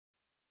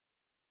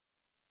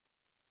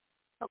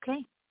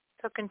Okay,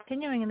 so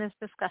continuing in this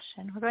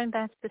discussion, we're going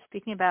back to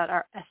speaking about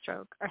our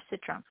estrog, our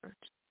citron fruit,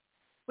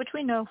 which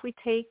we know if we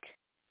take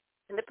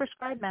in the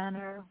prescribed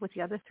manner with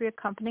the other three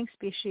accompanying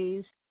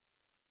species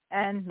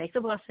and make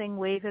the blessing,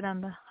 wave it on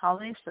the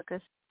holiday of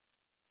Sukkot,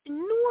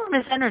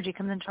 enormous energy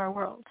comes into our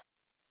world.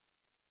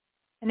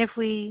 And if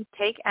we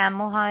take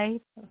animal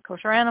hide, a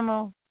kosher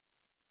animal,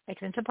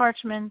 make it into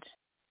parchment,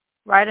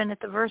 write on it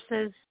the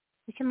verses,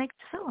 we can make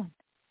tefillin.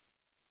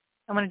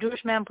 And when a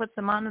Jewish man puts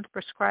them on in the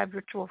prescribed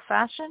ritual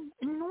fashion,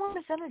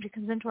 enormous energy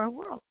comes into our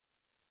world.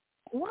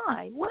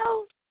 Why?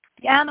 Well,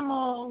 the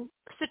animal,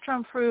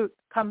 citron fruit,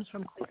 comes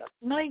from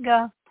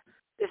Noiga.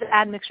 There's an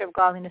admixture of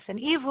godliness and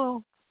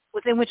evil,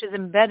 within which is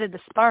embedded the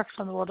sparks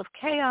from the world of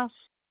chaos.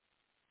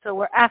 So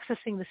we're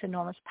accessing this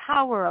enormous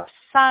power of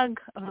Sag,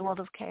 of the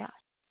world of chaos.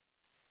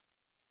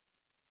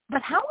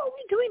 But how are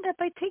we doing that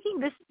by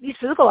taking these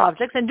physical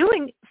objects and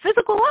doing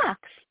physical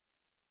acts?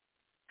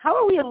 How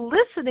are we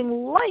eliciting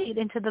light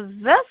into the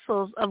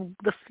vessels of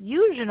the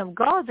fusion of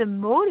God's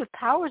emotive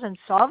powers and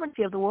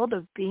sovereignty of the world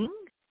of being?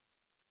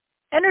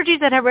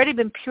 Energies that have already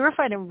been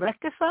purified and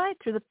rectified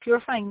through the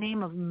purifying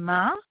name of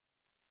Ma,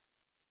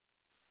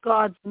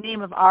 God's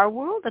name of our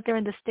world, that they're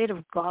in the state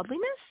of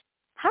godliness?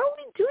 How are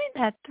we doing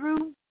that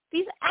through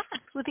these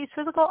acts with these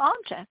physical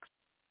objects?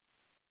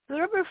 The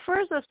Rebbe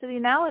refers us to the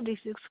analogies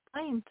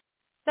explained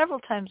several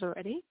times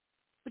already,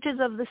 which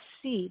is of the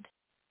seed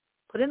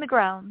put in the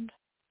ground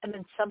and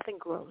then something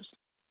grows.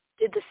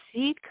 Did the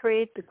seed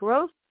create the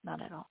growth?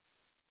 Not at all.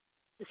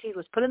 The seed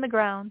was put in the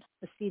ground,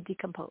 the seed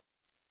decomposed.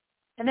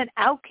 And then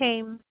out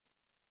came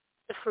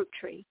the fruit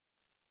tree,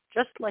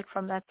 just like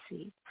from that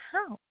seed.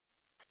 How?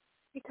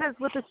 Because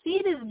what the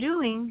seed is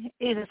doing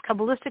is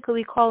Kabbalistically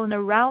we call an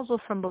arousal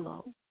from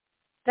below.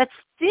 That's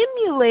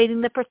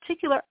stimulating the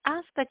particular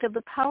aspect of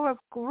the power of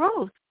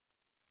growth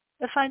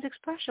that finds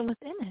expression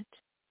within it.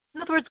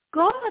 In other words,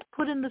 God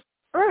put in this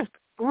earth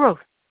growth.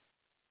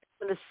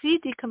 When the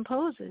seed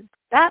decomposes,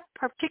 that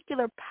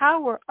particular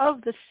power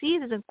of the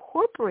seed is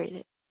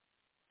incorporated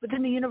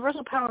within the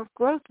universal power of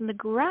growth in the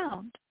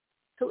ground.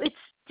 So it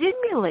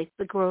stimulates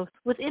the growth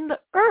within the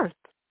earth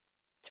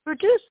to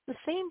produce the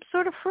same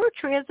sort of fruit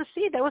tree as the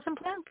seed that was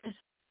implanted.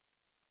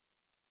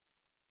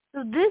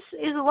 So this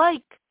is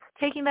like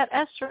taking that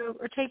estrog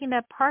or taking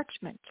that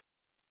parchment.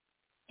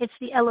 It's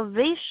the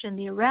elevation,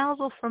 the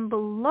arousal from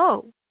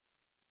below.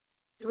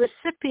 The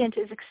recipient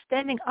is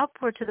extending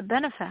upward to the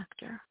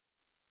benefactor.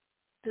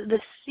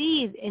 The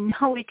seed in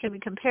no way can be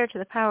compared to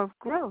the power of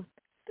growth,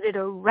 but it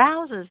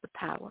arouses the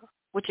power,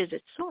 which is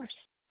its source.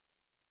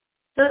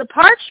 So the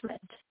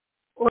parchment,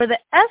 or the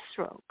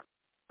esrog,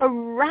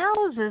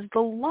 arouses the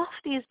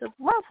loftiest of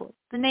levels.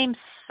 The name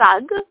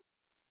Sag,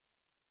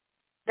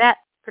 that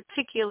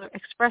particular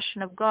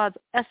expression of God's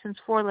essence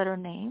four-letter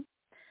name,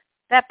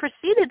 that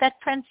preceded, that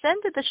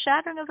transcended the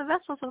shattering of the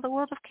vessels of the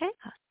world of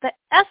chaos. The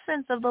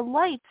essence of the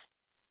light,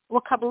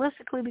 what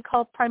Kabbalistically we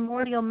call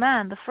primordial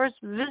man, the first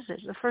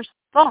visage, the first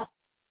thought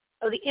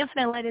of the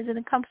infinite light as it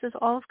encompasses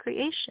all of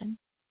creation.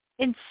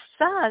 In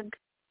Sag,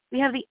 we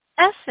have the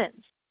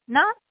essence,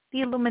 not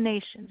the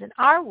illuminations. In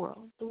our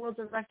world, the world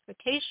of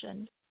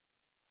rectification,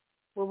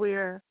 where we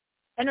are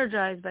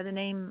energized by the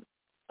name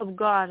of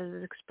God as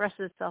it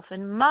expresses itself.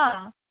 In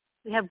Ma,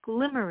 we have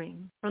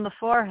glimmering from the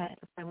forehead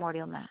of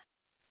primordial man.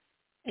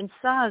 In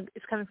Sag,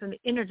 it's coming from the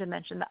inner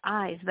dimension, the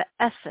eyes, the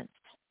essence.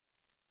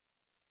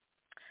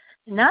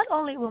 Not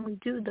only when we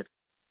do the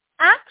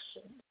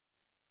action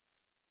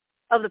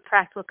of the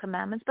practical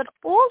commandments, but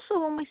also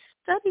when we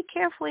study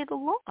carefully the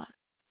law.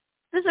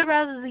 This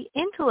arouses the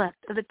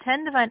intellect of the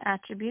 10 divine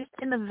attributes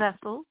in the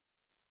vessel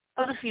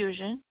of the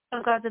fusion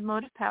of God's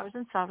emotive powers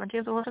and sovereignty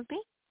of the world of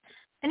being.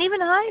 And even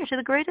higher, to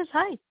the greatest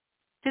height,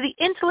 to the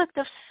intellect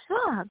of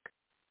Sag,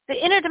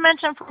 the inner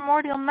dimension of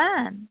primordial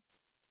man,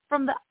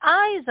 from the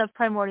eyes of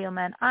primordial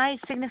man, eyes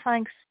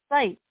signifying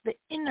sight, the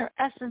inner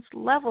essence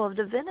level of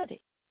divinity.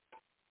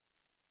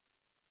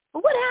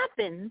 But what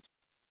happens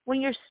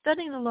when you're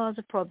studying the laws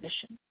of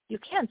prohibition? You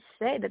can't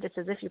say that it's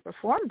as if you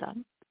perform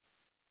them,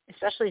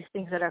 especially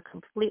things that are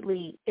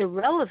completely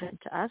irrelevant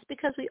to us,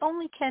 because we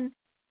only can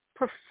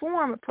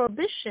perform a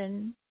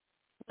prohibition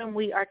when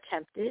we are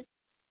tempted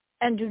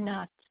and do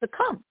not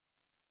succumb.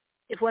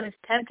 If one is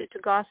tempted to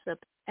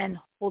gossip and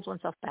holds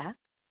oneself back,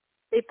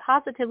 they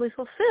positively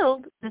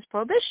fulfilled this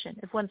prohibition.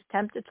 If one's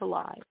tempted to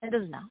lie and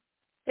does not,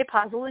 they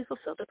positively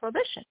fulfilled the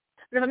prohibition.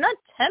 But if I'm not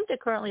tempted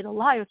currently to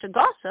lie or to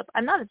gossip,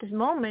 I'm not at this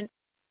moment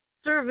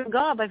serving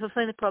God by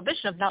fulfilling the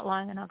prohibition of not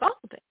lying and not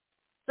gossiping.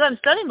 So I'm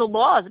studying the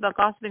laws about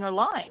gossiping or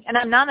lying, and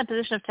I'm not in a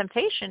position of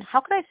temptation.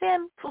 How could I say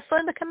I'm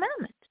fulfilling the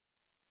commandment?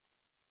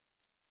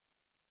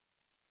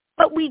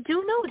 But we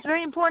do know it's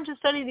very important to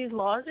study these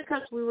laws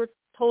because we were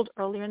told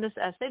earlier in this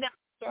essay that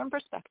from a certain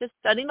perspective,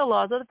 studying the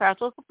laws of the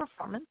practical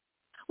performance,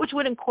 which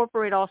would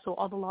incorporate also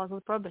all the laws of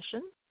the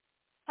prohibition,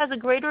 has a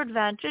greater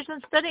advantage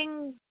than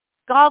studying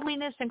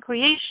godliness and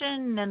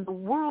creation and the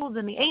world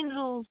and the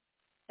angels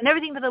and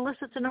everything that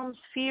elicits enormous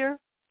fear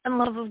and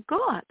love of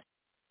God.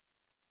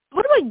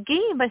 What do I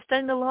gain by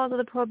studying the laws of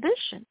the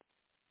prohibition?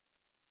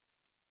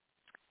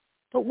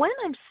 But when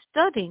I'm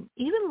studying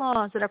even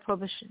laws that are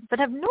prohibition, but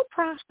have no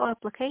practical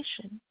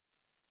application,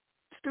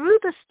 through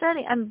the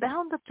study, I'm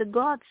bound up to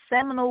God's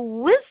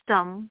seminal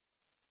wisdom,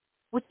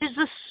 which is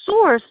the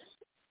source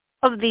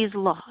of these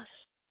laws.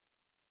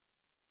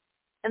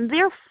 And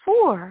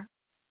therefore,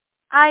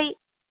 I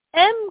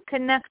am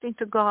connecting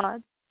to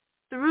God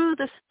through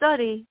the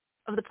study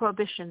of the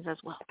prohibitions as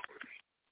well.